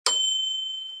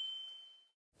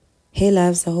Hey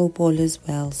loves, I hope all is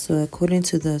well. So according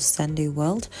to the Sunday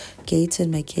World,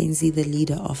 Gayton Mackenzie, the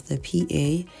leader of the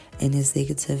PA and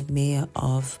executive mayor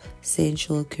of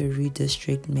Central Karoo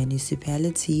District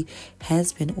Municipality,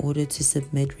 has been ordered to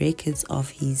submit records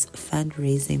of his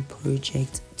fundraising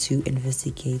project to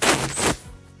investigators.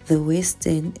 The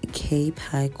Western Cape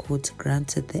High Court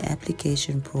granted the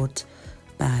application brought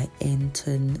by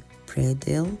Anton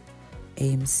Predel,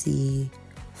 AMC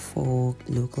for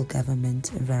Local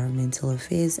Government, Environmental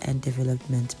Affairs and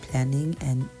Development Planning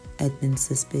and admin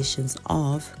suspicions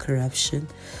of corruption,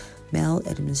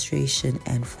 maladministration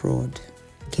and fraud.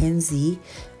 Mackenzie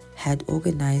had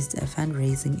organized a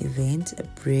fundraising event,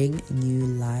 Bring New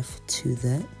Life to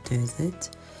the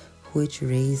Desert, which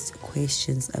raised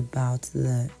questions about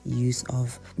the use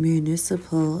of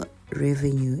municipal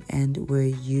revenue and were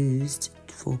used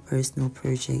for personal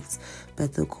projects,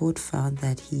 but the court found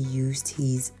that he used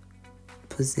his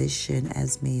position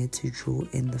as mayor to draw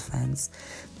in the funds.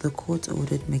 The court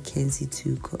ordered Mackenzie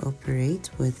to cooperate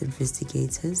with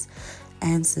investigators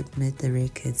and submit the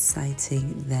records,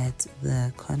 citing that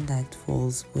the conduct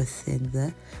falls within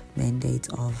the mandate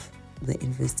of the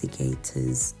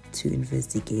investigators to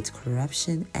investigate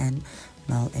corruption and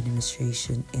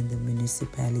maladministration in the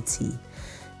municipality.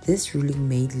 This ruling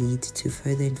may lead to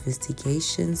further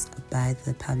investigations by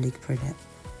the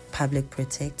public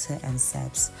protector and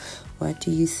SAPS. What do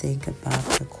you think about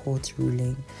the court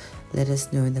ruling? Let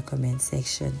us know in the comment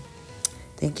section.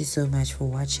 Thank you so much for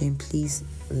watching. Please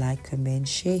like, comment,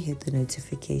 share, hit the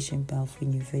notification bell for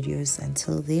new videos.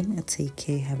 Until then, take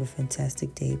care. Have a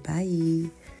fantastic day. Bye.